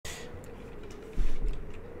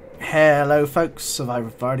Hello folks,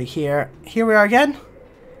 Survivor Party here. Here we are again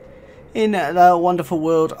in the wonderful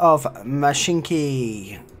world of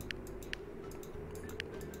Mashinky.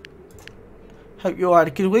 Hope you all had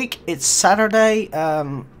a good week. It's Saturday.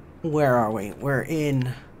 Where are we? We're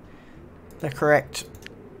in the correct...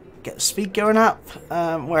 Get the speed going up.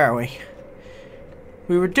 Where are we?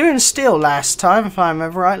 We were doing steel last time, if I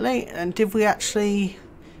remember rightly. And did we actually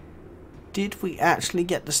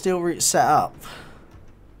get the steel route set up?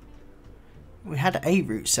 We had a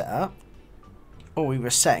route set up, or we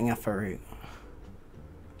were setting up a route.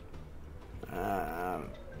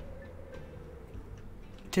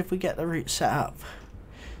 Did we get the route set up?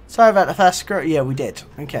 Sorry about the fast scroll. Yeah, we did.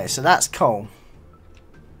 Okay, so that's coal.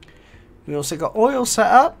 We also got oil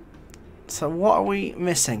set up. So what are we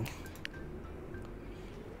missing?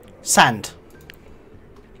 Sand.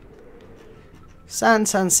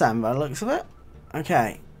 Sand by the looks of it.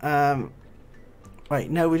 Okay. Wait,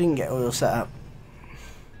 no, we didn't get oil set up.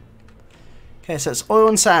 Okay, so it's oil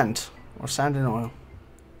and sand. Or sand and oil.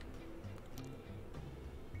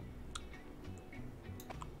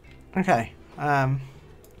 Okay.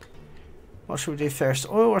 What should we do first?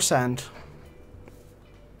 Oil or sand?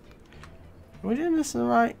 Are we doing this in the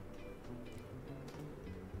right?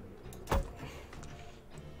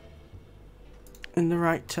 In the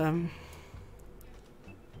right,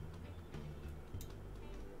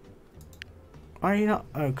 Are you not?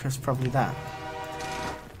 Oh, because probably that.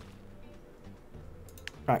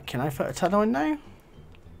 Right, can I put a tunnel in now?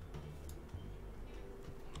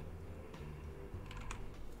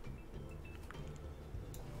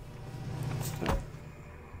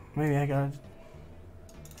 Maybe I gotta...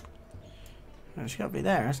 Oh, it's gotta be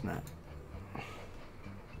there, isn't it?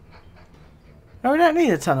 Oh, we don't need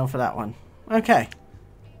a tunnel for that one. Okay.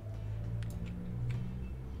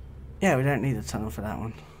 Yeah, we don't need a tunnel for that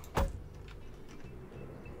one.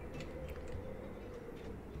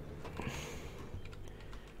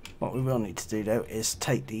 What we will need to do though is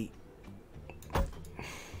take the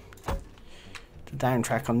down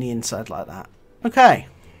track on the inside like that. Okay.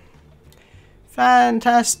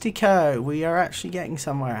 Fantastico. We are actually getting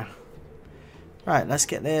somewhere. Right, let's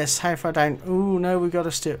get this. How far down? Ooh, no, we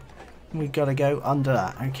gotta go under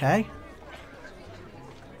that. Okay.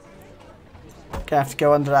 Gonna have to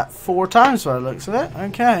go under that 4 times by the looks of it.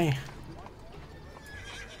 Okay.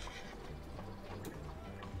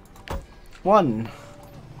 1.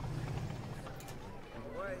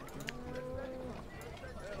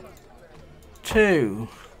 2.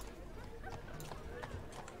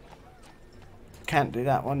 Can't do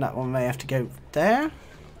that one. That one may have to go there.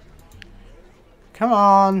 Come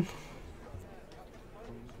on.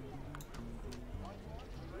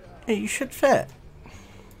 Hey, you should fit.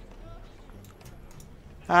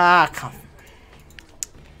 Ah, come.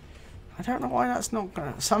 I don't know why that's not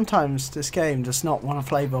gonna... Sometimes this game does not want to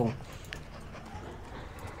play ball.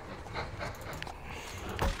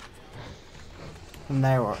 And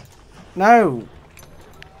there we're... No!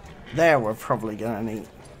 There we're probably gonna need...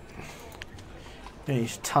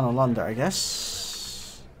 to tunnel under, I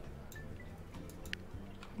guess.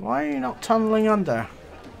 Why are you not tunneling under?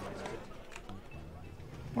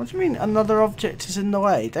 What do you mean another object is in the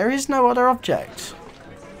way? There is no other object.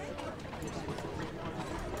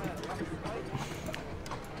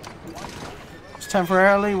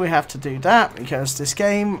 Temporarily we have to do that because this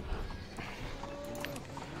game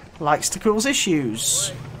likes to cause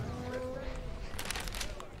issues.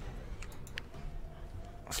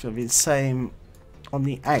 It's going to be the same on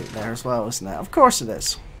the out there as well, isn't it? Of course it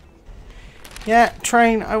is. Yeah,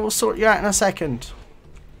 train, I will sort you out in a second.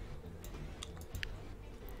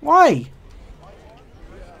 Why?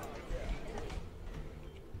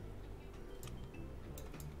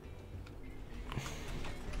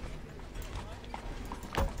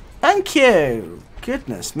 Thank you!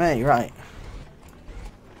 Goodness me, right.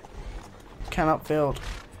 Cannot build.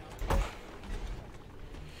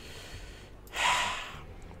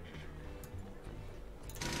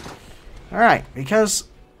 Alright, because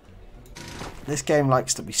this game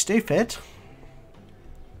likes to be stupid,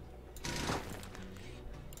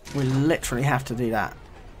 we literally have to do that.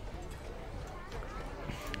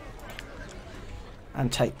 And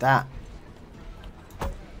take that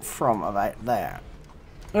from about there.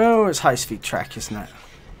 Oh, it's high-speed track, isn't it?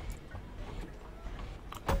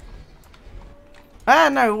 Ah,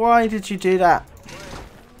 no, why did you do that?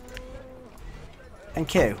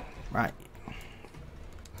 Thank you. Right.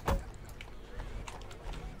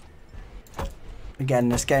 Again,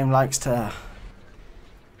 this game likes to...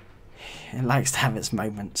 It likes to have its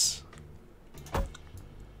moments.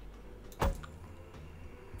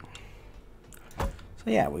 So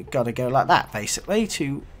yeah, we've got to go like that, basically,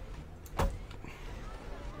 to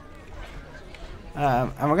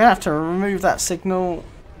And we're going to have to remove that signal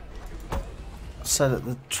so that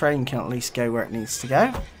the train can at least go where it needs to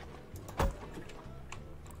go.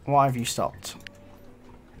 Why have you stopped?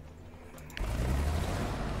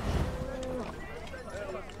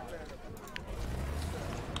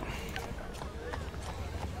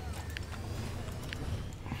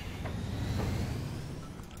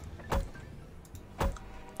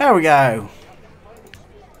 There we go.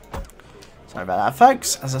 Sorry about that,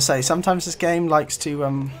 folks. As I say, sometimes this game likes to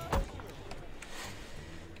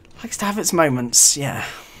have its moments, yeah.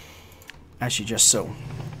 As you just saw.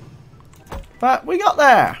 But we got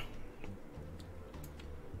there.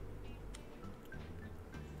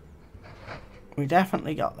 We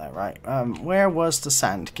definitely got there, right? Where was the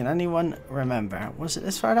sand? Can anyone remember? Was it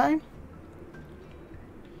this far down?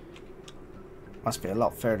 Must be a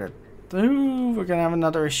lot further. Ooh, we're gonna have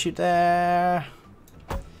another issue there.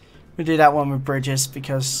 We do that one with bridges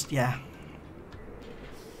because, yeah.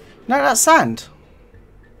 No, that's sand.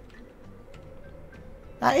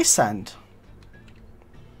 That is sand.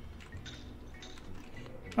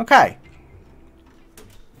 Okay.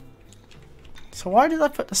 So why did I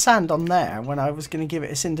put the sand on there when I was going to give it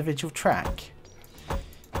its individual track?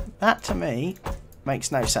 That to me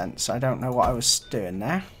makes no sense. I don't know what I was doing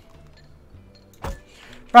there.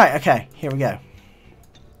 Right, okay, here we go.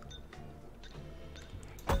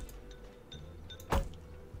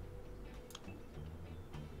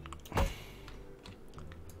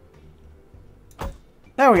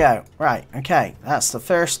 There we go. Right, okay, that's the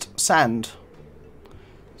first sand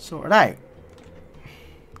sorted out.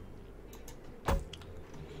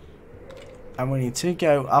 And we need to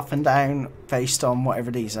go up and down based on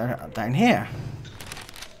whatever these are down here.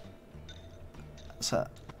 So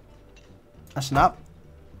that's an up.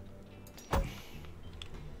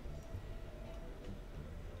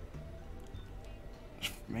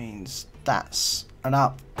 Which means that's an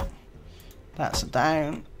up. That's a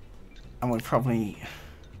down. And we probably...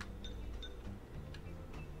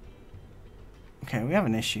 Okay, we have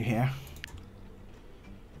an issue here.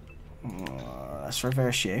 Let's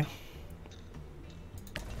reverse you.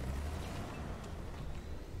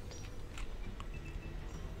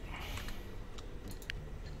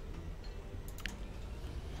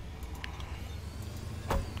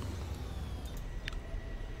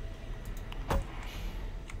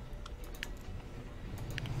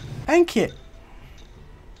 Thank you.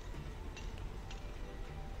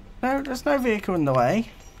 No, there's no vehicle in the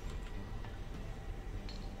way.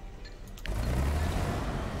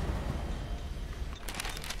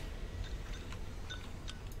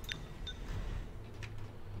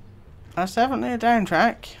 That's definitely a down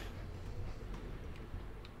track.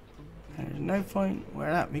 There's no point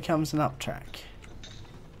where that becomes an up track.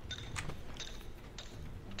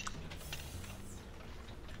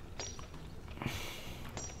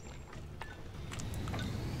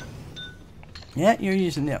 Yeah, you're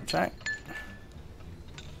using the up track.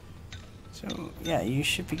 So, yeah, you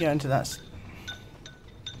should be going to that.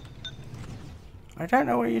 I don't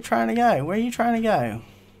know where you're trying to go. Where are you trying to go?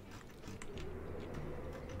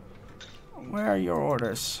 Where are your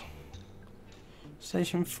orders?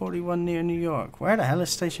 Station 41 near New York. Where the hell is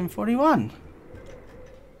Station 41?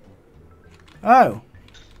 Oh.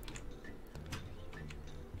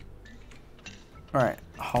 Alright,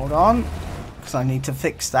 hold on. Because I need to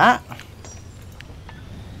fix that.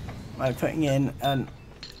 By putting in an...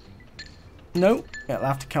 Nope, it'll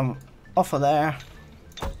have to come off of there.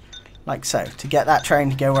 Like so. To get that train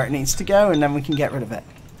to go where it needs to go, and then we can get rid of it.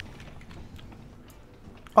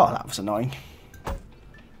 Oh, that was annoying.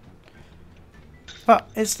 But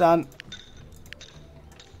it's done.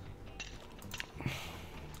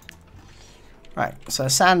 Right, so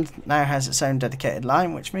sand now has its own dedicated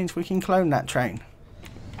line, which means we can clone that train.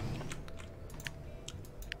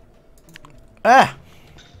 Ah!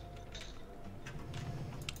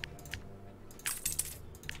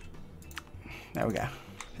 There we go.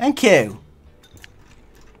 Thank you!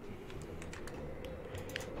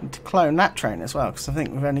 And to clone that train as well, because I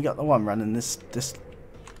think we've only got the one running this.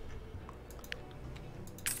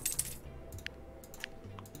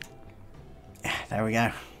 Yeah, there we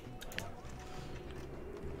go.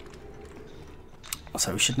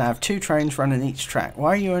 So we should now have two trains running each track.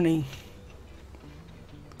 Why are you only...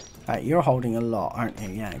 Right, you're holding a lot, aren't you?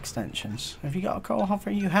 Yeah, extensions. Have you got a coal hopper?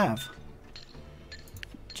 You have.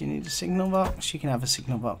 Do you need a signal box? You can have a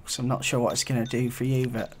signal box. I'm not sure what it's going to do for you,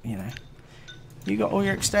 but, you know. You got all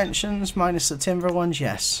your extensions, minus the timber ones?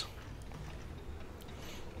 Yes.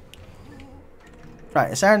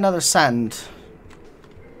 Right, is there another sand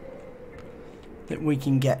that we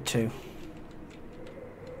can get to?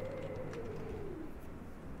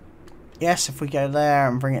 Yes, if we go there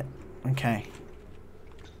and bring it... Okay.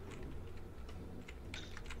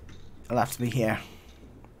 It'll have to be here.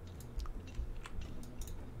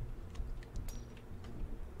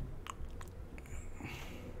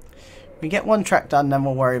 We get one track done, then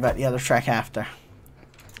we'll worry about the other track after.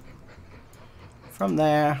 From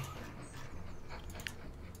there.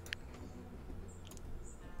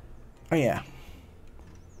 Oh yeah.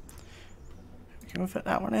 Can we fit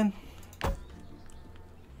that one in?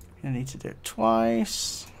 You need to do it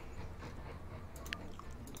twice.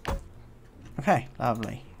 Okay,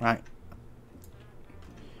 lovely. Right.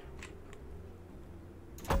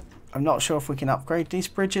 I'm not sure if we can upgrade these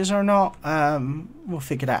bridges or not. We'll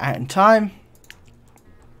figure that out in time.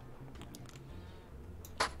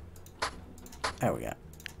 There we go.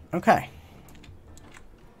 Okay.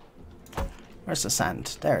 Where's the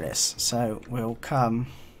sand? There it is. So we'll come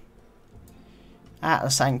at the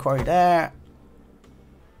sand quarry there.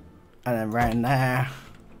 And then round there.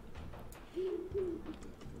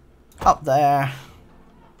 Up there.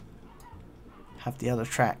 Have the other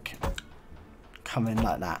track come in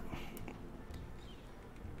like that.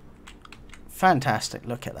 Fantastic,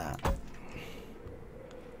 look at that.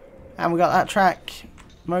 And we got that track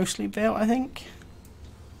mostly built, I think.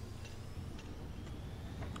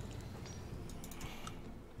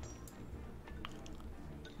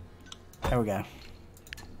 There we go.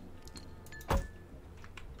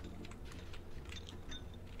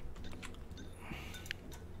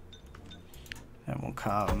 Then we'll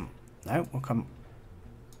come... No, we'll come...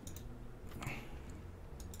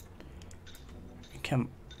 Come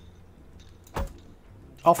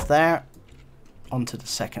off there onto the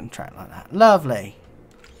second track like that. Lovely.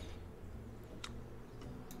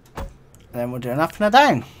 Then we'll do an up and a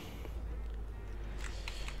down.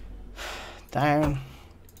 Down.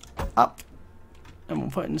 Up. And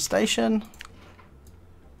we'll put in the station.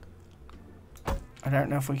 I don't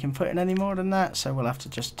know if we can put in any more than that, so we'll have to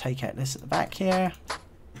just take out this at the back here.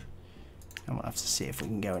 And we'll have to see if we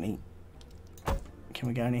can go any... Can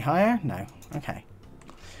we go any higher? No. Okay.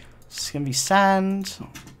 It's going to be sand.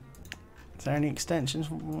 Is there any extensions?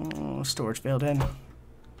 Oh, storage building.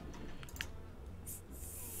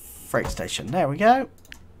 Freight station. There we go.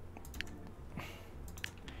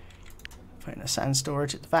 Putting a sand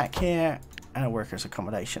storage at the back here. And a workers'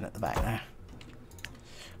 accommodation at the back there.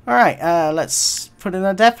 Alright, let's put in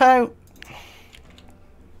a depot.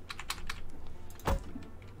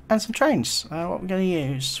 And some trains. What are we going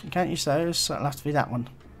to use? We can't use those, so it'll have to be that one.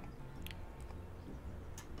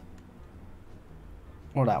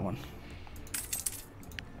 Or that one.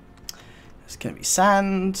 It's going to be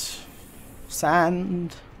sand.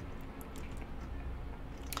 Sand.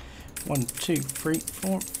 1, 2, 3,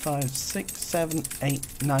 4, 5, 6, 7,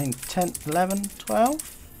 8, 9, 10, 11, 12,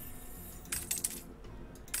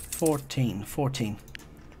 14. 14.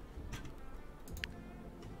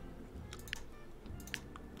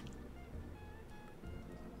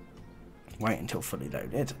 Wait until fully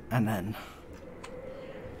loaded and then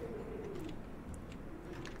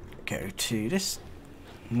go to this.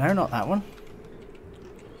 No, not that one.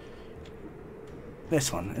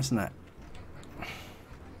 This one, isn't it?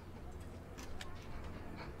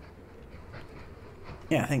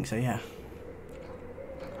 Yeah, I think so, yeah.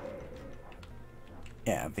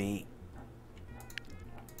 Yeah, B.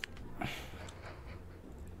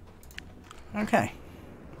 Okay.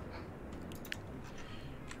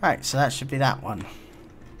 Right, so that should be that one.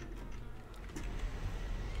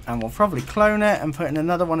 And we'll probably clone it and put in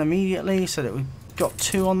another one immediately so that we've got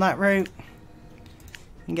 2 on that route.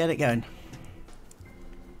 And get it going.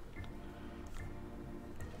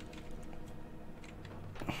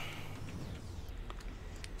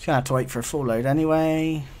 Just gonna have to wait for a full load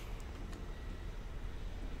anyway.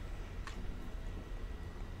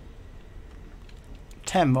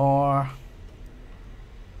 Ten more.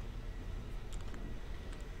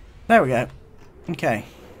 There we go. Okay.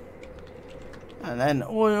 And then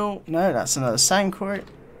oil. No, that's another sand quarry.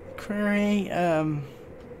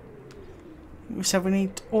 We said we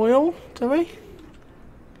need oil, do we?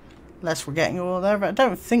 Unless we're getting oil there, but I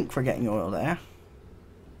don't think we're getting oil there.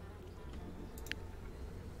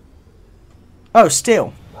 Oh,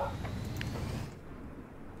 steel.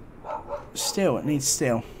 Steel, it needs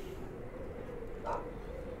steel.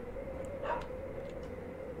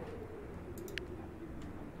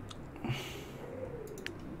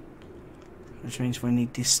 Which means we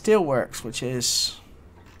need the steelworks, which is...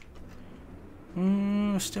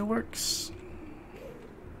 steelworks?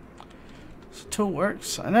 So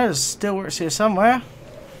toolworks. I know there's steelworks here somewhere.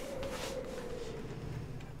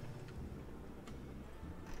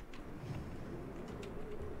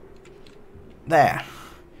 There.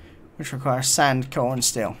 which requires sand, coal, and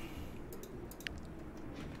steel.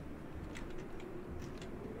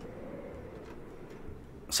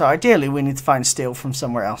 So ideally we need to find steel from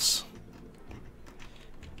somewhere else.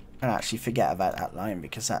 And actually forget about that line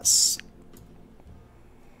because it's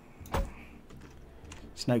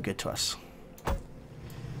no good to us.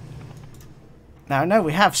 Now I know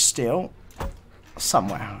we have steel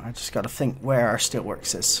somewhere. I just got to think where our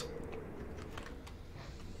steelworks is.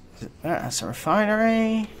 That's a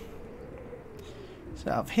refinery. Is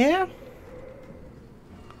it up here?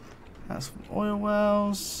 That's oil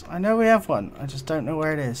wells. I know we have one. I just don't know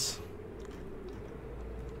where it is.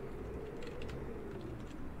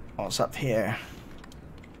 What's up here?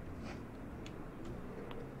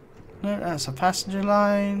 No, that's a passenger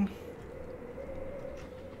line.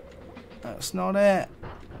 That's not it.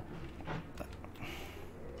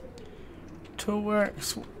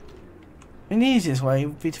 Toolworks. The easiest way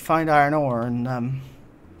would be to find iron ore, and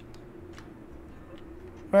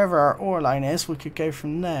wherever our ore line is, we could go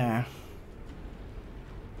from there.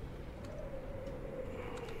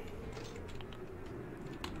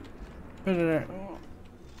 But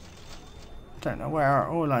don't know where our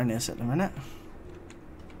ore line is at the minute.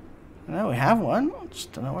 I know we have one,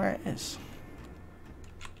 just don't know where it is.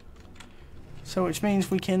 So which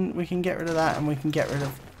means we can get rid of that, and we can get rid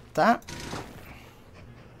of that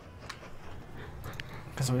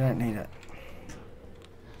because we don't need it.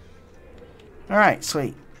 Alright,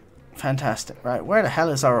 sweet. Fantastic. Right, where the hell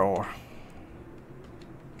is our ore?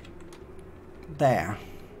 There.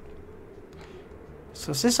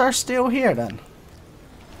 So is this our steel here then?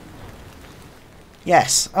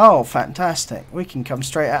 Yes. Oh, fantastic. We can come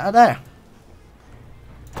straight out of there.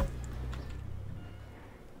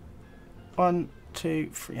 1, 2,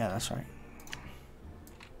 3. Yeah, that's right.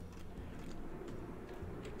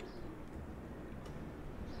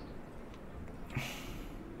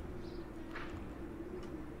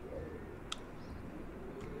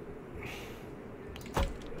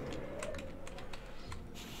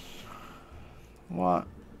 What?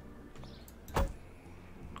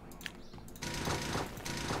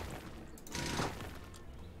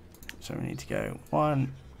 So we need to go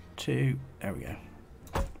 1, 2, there we go.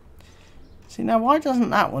 See, now why doesn't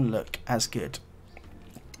that one look as good?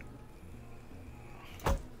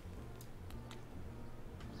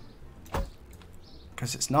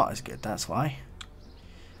 Because it's not as good, that's why.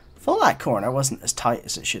 I thought that corner wasn't as tight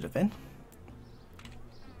as it should have been.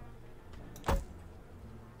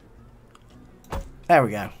 There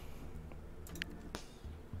we go.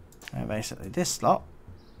 Now basically this slot,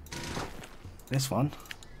 this one,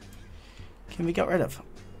 can we get rid of?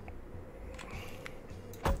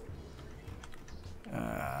 We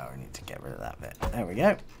need to get rid of that bit. There we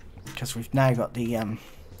go. Because we've now got the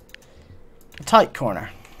tight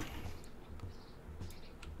corner,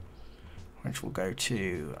 which will go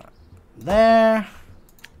to there.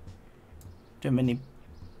 Do a mini.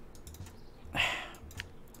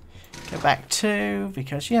 Go back 2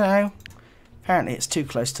 because, you know, apparently it's too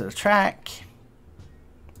close to the track.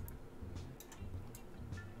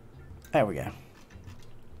 There we go.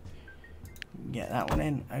 Get that one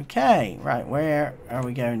in. Okay, right, where are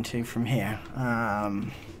we going to from here?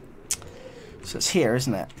 So it's here,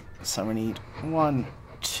 isn't it? So we need 1,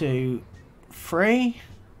 2, 3.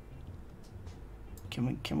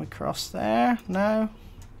 Can we cross there? No.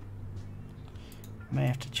 May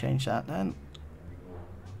have to change that then.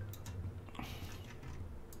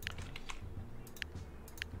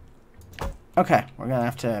 Okay, we're going to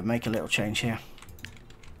have to make a little change here.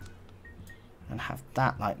 And have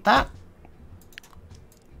that like that.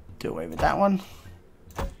 Do away with that one.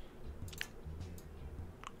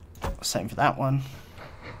 Same for that one.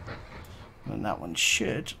 And that one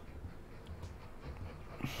should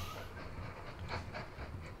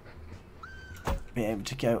be able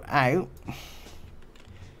to go out.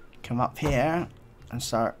 Come up here and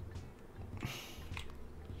start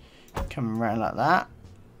coming around like that.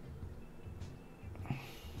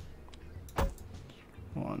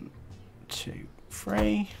 1, 2,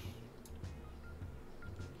 3.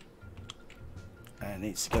 And it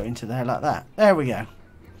needs to go into there like that. There we go.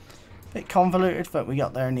 Bit convoluted, but we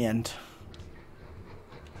got there in the end.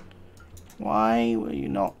 Why will you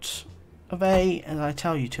not obey as I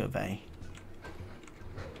tell you to obey?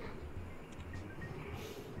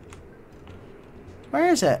 Where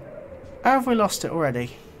is it? How have we lost it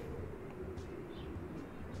already?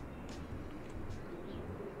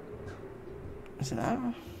 Is it that?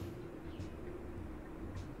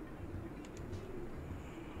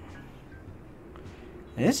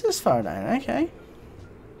 It is this far down, okay.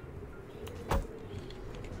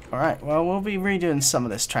 Alright, well, we'll be redoing some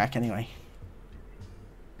of this track anyway.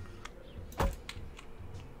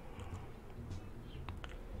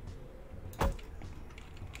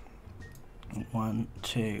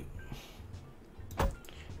 2.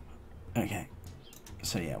 Okay.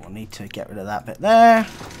 So yeah, we'll need to get rid of that bit there.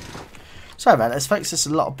 Sorry about this, folks. This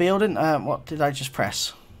is a lot of building. What did I just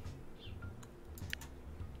press?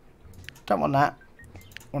 Don't want that.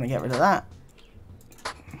 Want to get rid of that.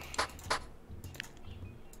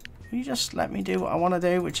 Will you just let me do what I want to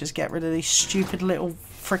do, which is get rid of these stupid little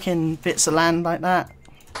freaking bits of land like that?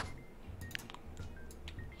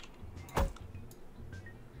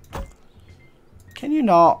 Can you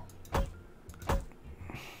not?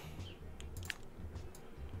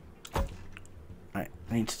 Right,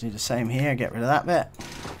 I need to do the same here. Get rid of that bit.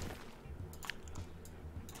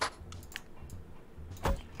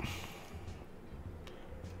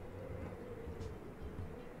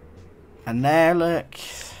 And there, look.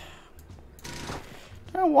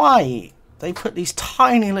 I don't know why they put these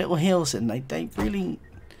tiny little hills in. They really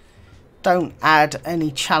don't add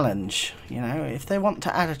any challenge. You know, if they want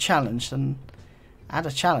to add a challenge, then add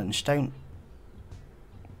a challenge. Don't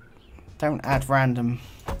add randomly.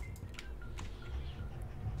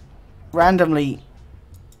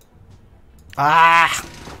 Ah,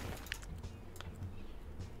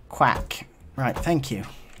 quack. Right, thank you.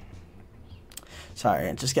 Sorry,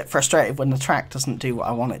 I just get frustrated when the track doesn't do what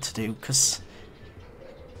I want it to do, because,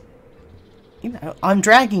 you know, I'm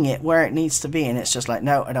dragging it where it needs to be, and it's just like,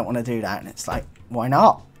 no, I don't want to do that. And it's like, why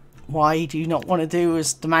not? Why do you not want to do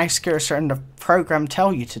as the mouse cursor and the program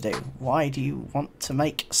tell you to do? Why do you want to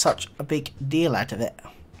make such a big deal out of it?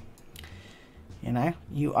 You know,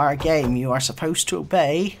 you are a game. You are supposed to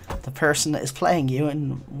obey the person that is playing you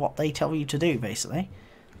and what they tell you to do, basically.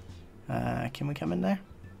 Can we come in there?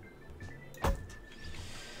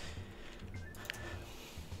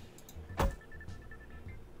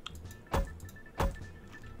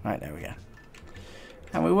 Right, there we go.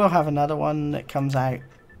 And we will have another one that comes out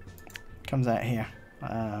here.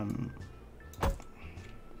 As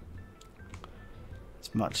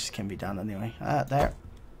much as can be done anyway. There.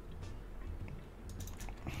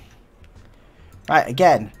 Right,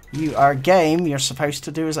 again, you are a game. You're supposed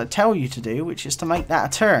to do as I tell you to do, which is to make that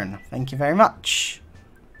a turn. Thank you very much.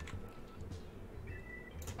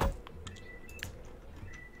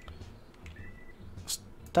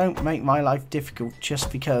 Don't make my life difficult just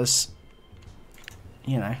because,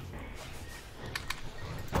 you know.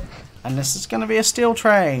 And this is going to be a steel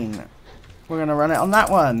train. We're going to run it on that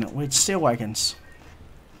one with steel wagons.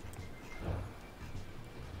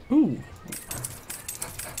 Ooh.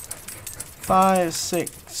 5,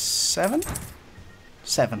 6, 7?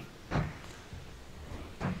 7.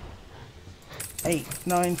 8,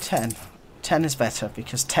 9, 10. 10 is better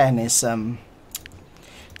because 10 is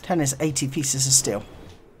 80 pieces of steel.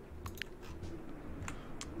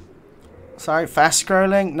 Sorry, fast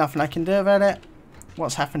scrolling. Nothing I can do about it.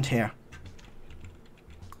 What's happened here?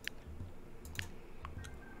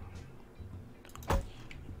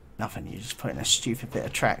 Nothing. You just put in a stupid bit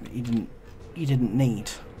of track that you didn't need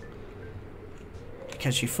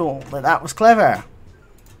because you thought that that was clever.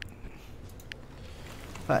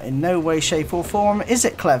 But in no way, shape, or form is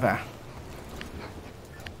it clever.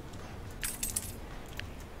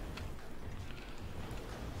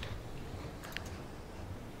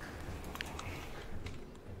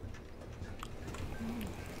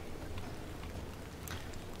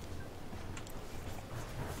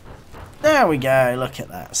 There we go, look at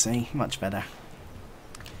that, see, much better.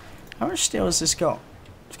 How much steel has this got?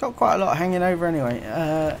 It's got quite a lot hanging over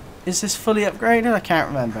anyway. Is this fully upgraded? I can't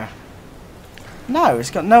remember. No, it's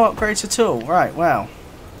got no upgrades at all. Right, well.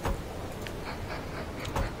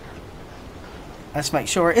 Let's make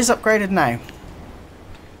sure it is upgraded now.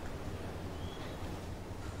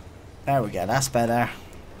 There we go, that's better.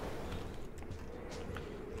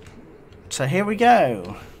 So here we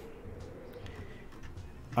go.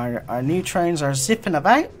 Our new trains are zipping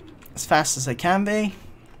about as fast as they can be.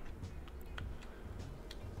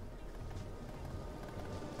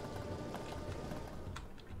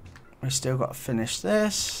 We still got to finish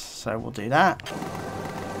this, so we'll do that.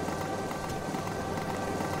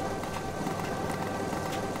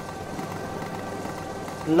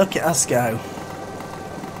 Look at us go.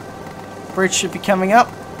 Bridge should be coming up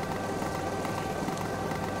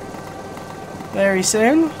very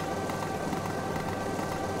soon.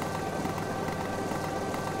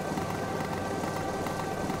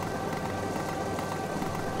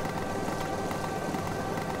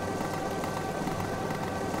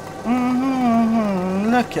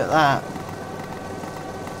 Look at that.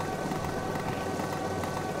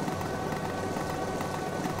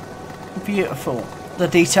 Beautiful. The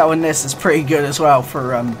detail in this is pretty good as well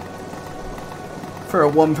for a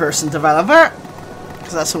one-person developer,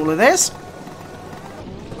 because that's all it is.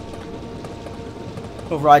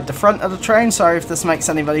 We'll ride the front of the train. Sorry if this makes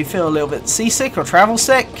anybody feel a little bit seasick or travel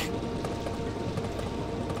sick.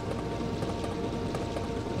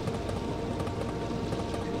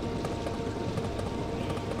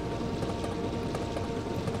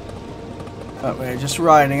 But we're just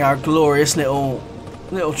riding our glorious little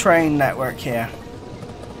train network here.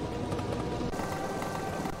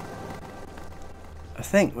 I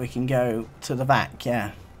think we can go to the back,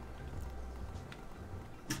 yeah.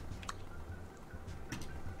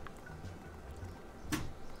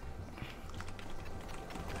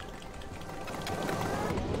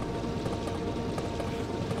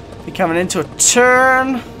 Be coming into a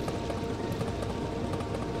turn.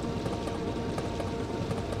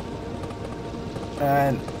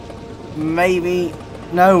 And maybe...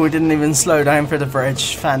 No, we didn't even slow down for the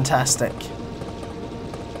bridge. Fantastic.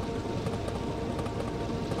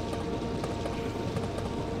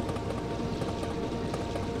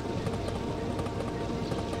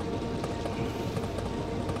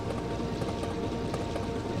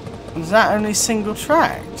 Is that only single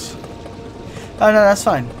tracked? Oh no, that's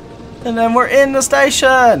fine. And then we're in the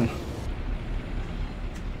station!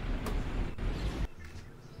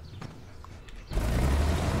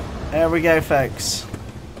 There we go, folks.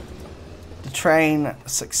 The train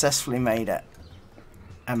successfully made it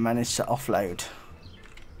and managed to offload.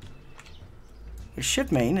 Which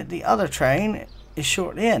should mean that the other train is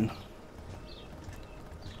shortly in.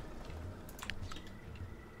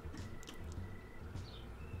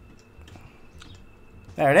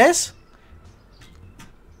 There it is.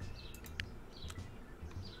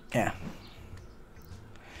 Yeah.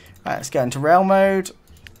 Right, let's go into rail mode.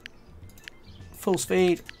 Full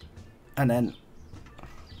speed. And then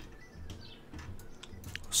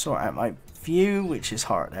sort out my view, which is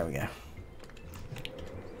hard. There we go.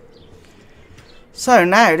 So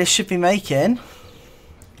now this should be making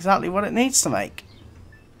exactly what it needs to make.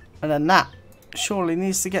 And then that surely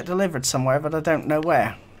needs to get delivered somewhere, but I don't know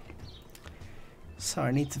where. So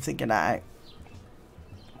I need to figure that out.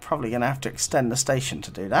 Probably going to have to extend the station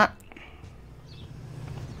to do that.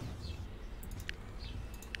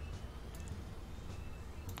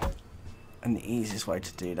 And the easiest way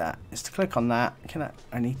to do that is to click on that.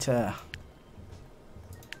 I need to...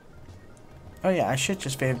 Oh yeah, I should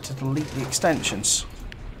just be able to delete the extensions.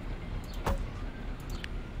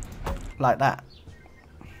 Like that.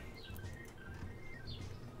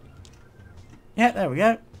 Yeah, there we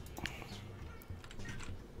go.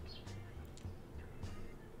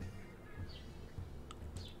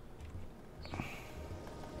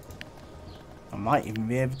 I might even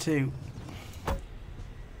be able to...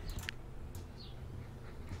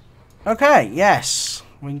 Okay, yes.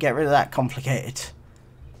 We can get rid of that complicated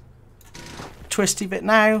twisty bit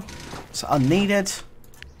now. It's unneeded.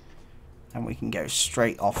 And we can go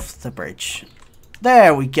straight off the bridge.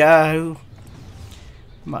 There we go.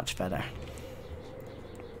 Much better.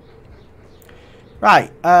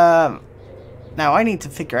 Right. Now I need to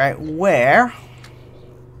figure out where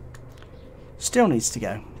still needs to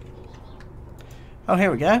go. Oh,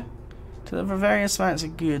 here we go. Deliver various amounts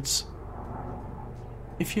of goods.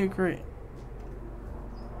 If you agree.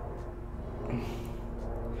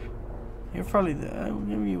 You're probably the...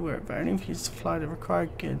 give you work, but only if you supply the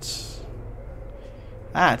required goods.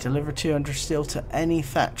 Ah, deliver 200 steel to any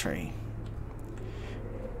factory.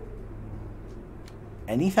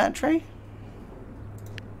 Any factory?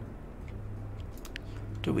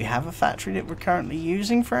 Do we have a factory that we're currently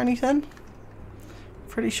using for anything?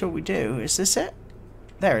 Pretty sure we do. Is this it?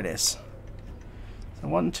 There it is. So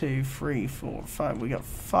 1, 2, 3, 4, 5. We got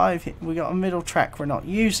 5. We got a middle track we're not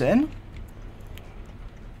using.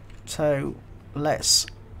 So let's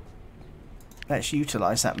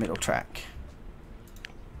utilize that middle track.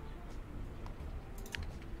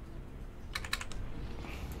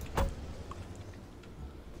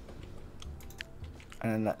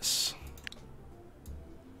 And let's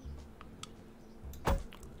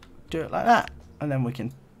do it like that. And then we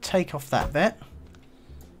can take off that bit.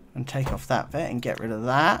 And take off that bit and get rid of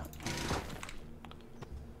that.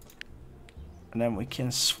 And then we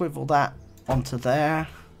can swivel that onto there.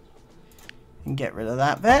 And get rid of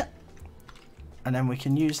that bit. And then we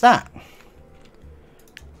can use that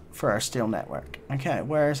for our steel network. Okay,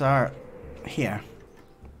 where's our... here.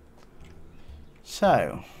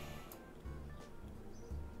 So...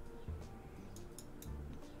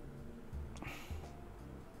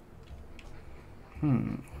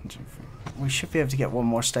 we should be able to get one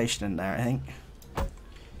more station in there, I think.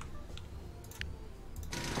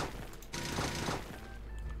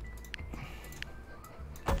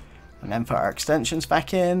 And then put our extensions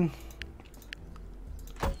back in.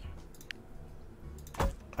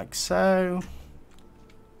 Like so.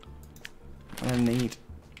 going to need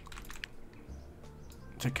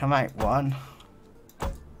to come out one.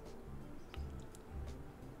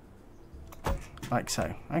 Like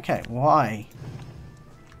so. Okay, why?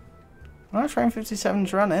 Well, train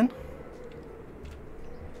 57's running.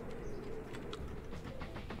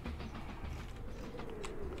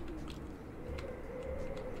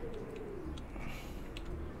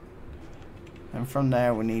 And from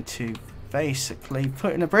there we need to basically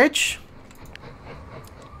put in a bridge.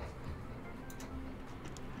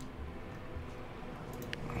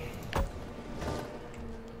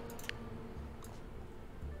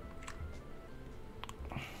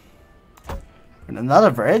 And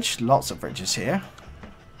another bridge. Lots of bridges here.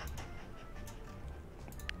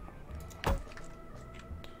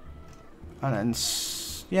 And then,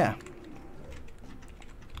 yeah.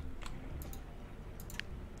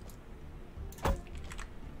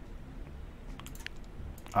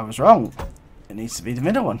 I was wrong. It needs to be the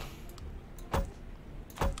middle one.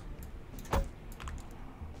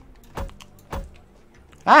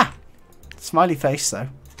 Ah! Smiley face, though.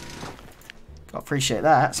 Got to appreciate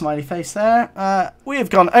that. Smiley face there. We have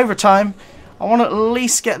gone over time. I want to at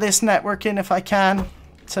least get this network in if I can,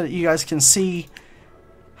 so that you guys can see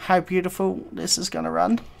how beautiful this is going to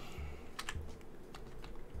run.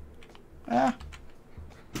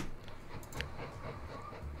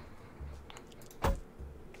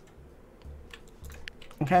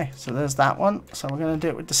 Okay, so there's that one. So we're going to do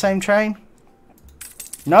it with the same train.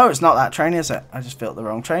 No, it's not that train, is it? I just built the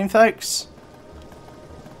wrong train, folks.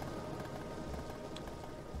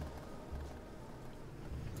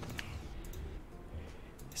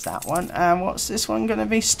 It's that one. And what's this one going to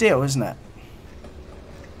be? Steel, isn't it?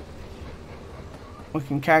 We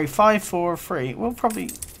can carry 5, 4, 3. Well,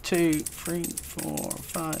 probably 2, 3, 4,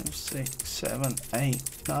 5, 6, 7,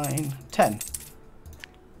 8, 9, 10.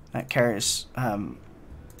 That carries...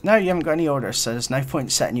 no, you haven't got any orders, so there's no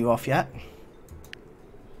point setting you off yet.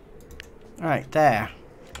 Alright, there.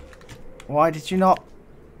 Why did you not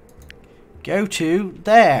go to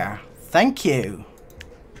there? Thank you.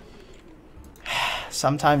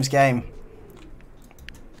 Sometimes game.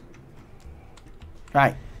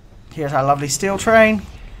 Right. Here's our lovely steel train.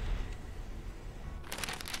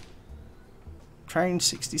 Train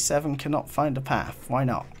 67 cannot find a path. Why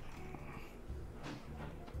not?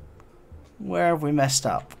 Where have we messed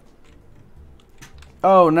up?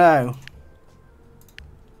 Oh no.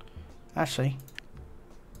 Actually.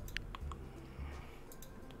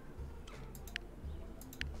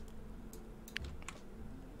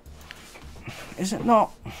 Is it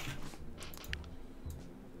not?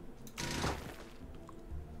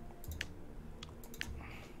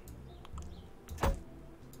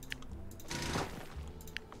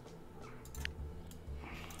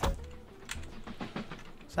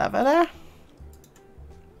 Is that better?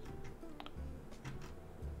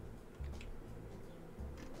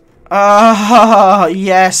 Oh,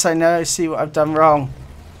 yes, I know. I see what I've done wrong.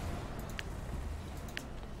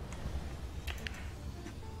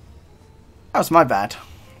 That was my bad.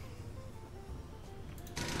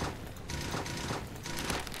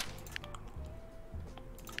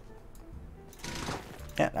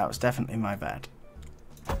 Yeah, that was definitely my bad.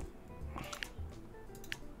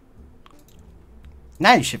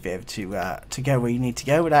 Now you should be able to go where you need to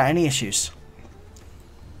go without any issues.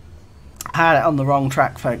 I had it on the wrong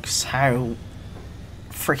track, folks. How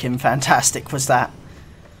freaking fantastic was that?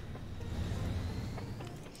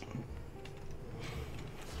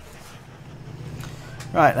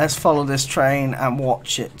 Right, let's follow this train and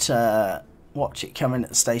watch it come in at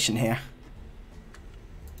the station here.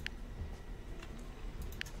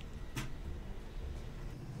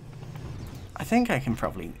 I think I can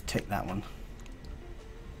probably take that one.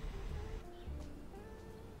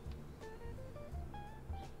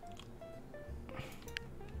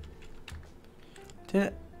 Did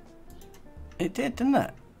it? It did, didn't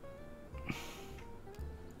it?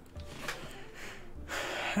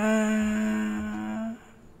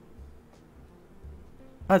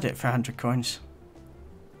 I'll do it for 100 coins.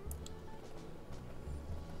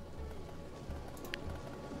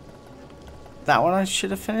 That one I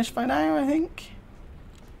should have finished by now, I think.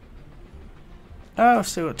 Oh, I've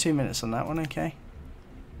still got 2 minutes on that one, okay.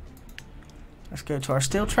 Let's go to our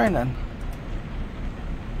steel train then.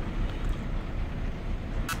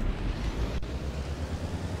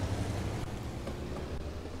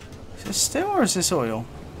 Is this steel or is this oil?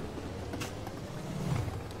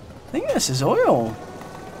 I think this is oil.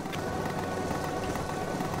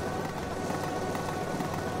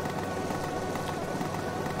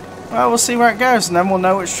 Well, we'll see where it goes and then we'll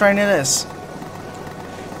know which train it is.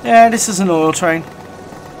 Yeah, this is an oil train.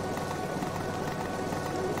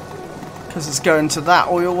 Because Because it's going to that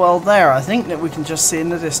oil well there, I think, that we can just see in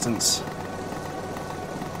the distance.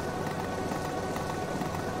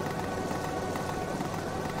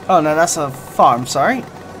 Oh no, that's a farm, sorry.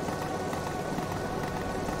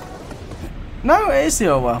 No, it is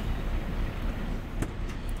the oil well.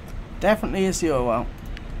 Definitely is the oil well.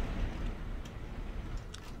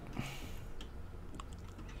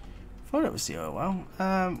 Thought it was the oil well.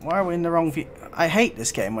 Why are we in the wrong view? I hate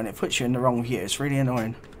this game when it puts you in the wrong view. It's really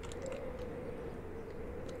annoying.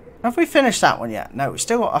 Have we finished that one yet? No, we've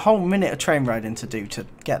still got a whole minute of train riding to do to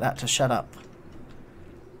get that to shut up.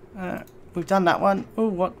 We've done that one. Oh,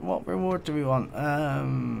 what reward do we want?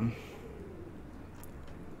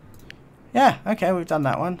 Yeah, okay, we've done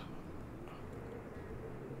that one.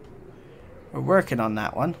 We're working on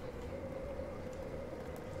that one.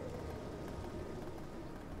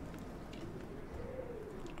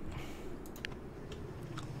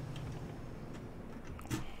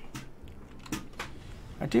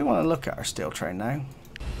 I do want to look at our steel train now.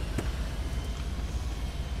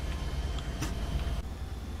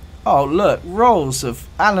 Oh look, rolls of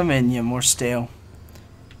aluminium or steel.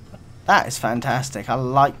 That is fantastic. I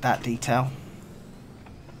like that detail.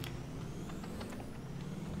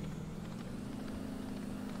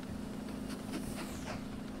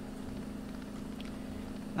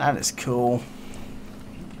 That is cool.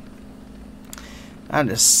 That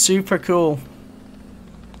is super cool.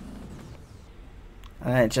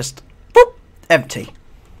 And then it just, boop, empty.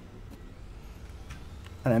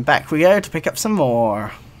 And then back we go to pick up some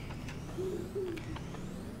more.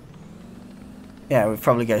 Yeah, we'd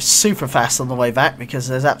probably go super fast on the way back because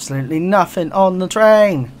there's absolutely nothing on the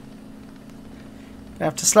train. We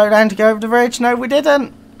have to slow down to go over the bridge. No, we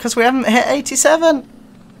didn't, because we haven't hit 87.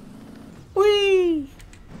 Whee!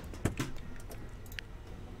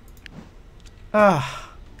 Ah,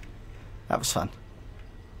 that was fun.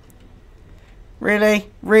 Really?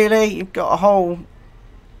 Really? You've got a whole...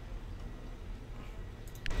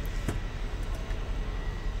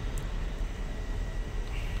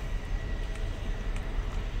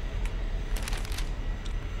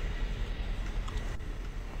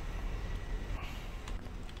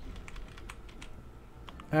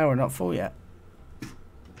 Oh, we're not full yet.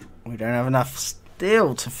 We don't have enough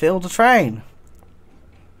steel to fill the train.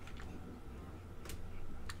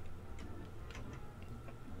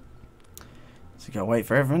 So we gotta wait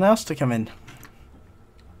for everyone else to come in.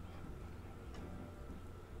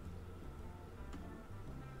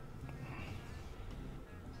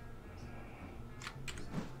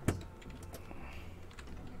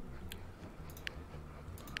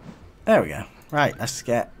 There we go. Right, let's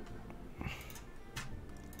get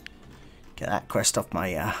that quest off my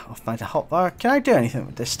hotbar. Can I do anything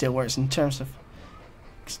with this steelworks in terms of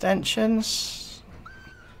extensions?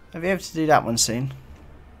 I'll be able to do that one soon.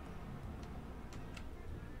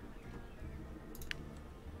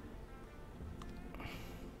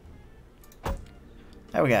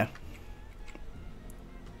 There we go.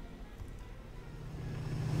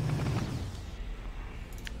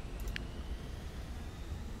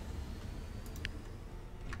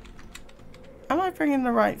 Am I bringing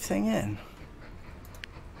the right thing in?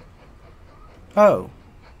 Oh.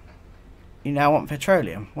 You now want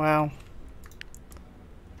petroleum? Well.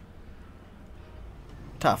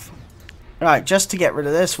 Tough. Right, just to get rid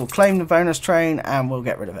of this, we'll claim the bonus train and we'll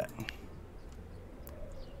get rid of it.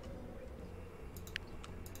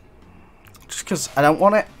 Just because I don't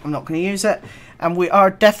want it, I'm not going to use it. And we are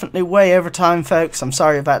definitely way over time, folks. I'm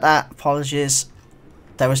sorry about that. Apologies.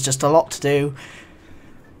 There was just a lot to do.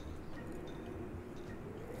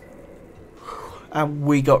 And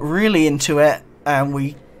we got really into it, and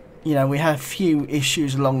we had a few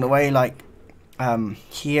issues along the way, like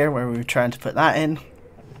here where we were trying to put that in,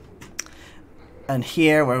 and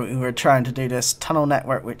here where we were trying to do this tunnel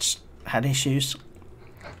network, which had issues.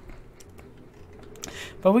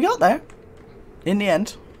 But we got there in the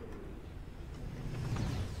end.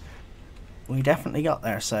 We definitely got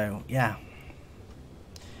there, so yeah,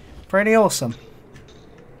 pretty awesome.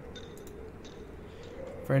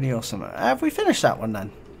 Pretty awesome. Have we finished that one then?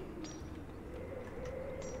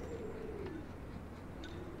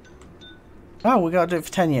 Oh, we got to do it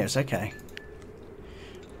for 10 years. Okay.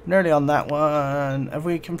 Nearly on that one. Have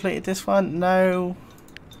we completed this one? No.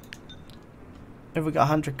 Have we got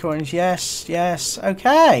 100 coins? Yes. Yes.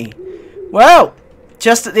 Okay. Well,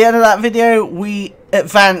 just at the end of that video, we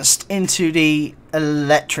advanced into the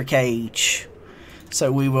electric age. So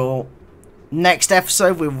we will... Next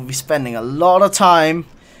episode, we will be spending a lot of time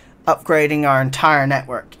upgrading our entire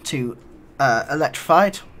network to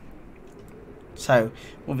electrified. So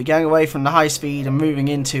we'll be going away from the high speed and moving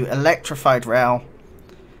into electrified rail,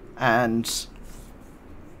 and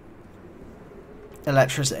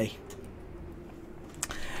electricity.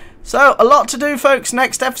 So, a lot to do, folks.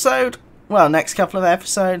 Next episode, well, next couple of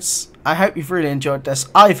episodes. I hope you've really enjoyed this.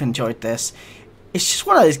 I've enjoyed this. It's just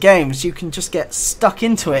one of those games you can just get stuck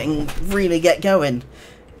into it and really get going.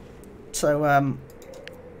 So,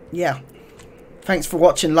 yeah. Thanks for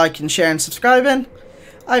watching, liking, sharing, subscribing.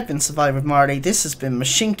 I've been Survivor with Marty. This has been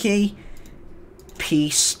Mashinky.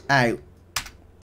 Peace out.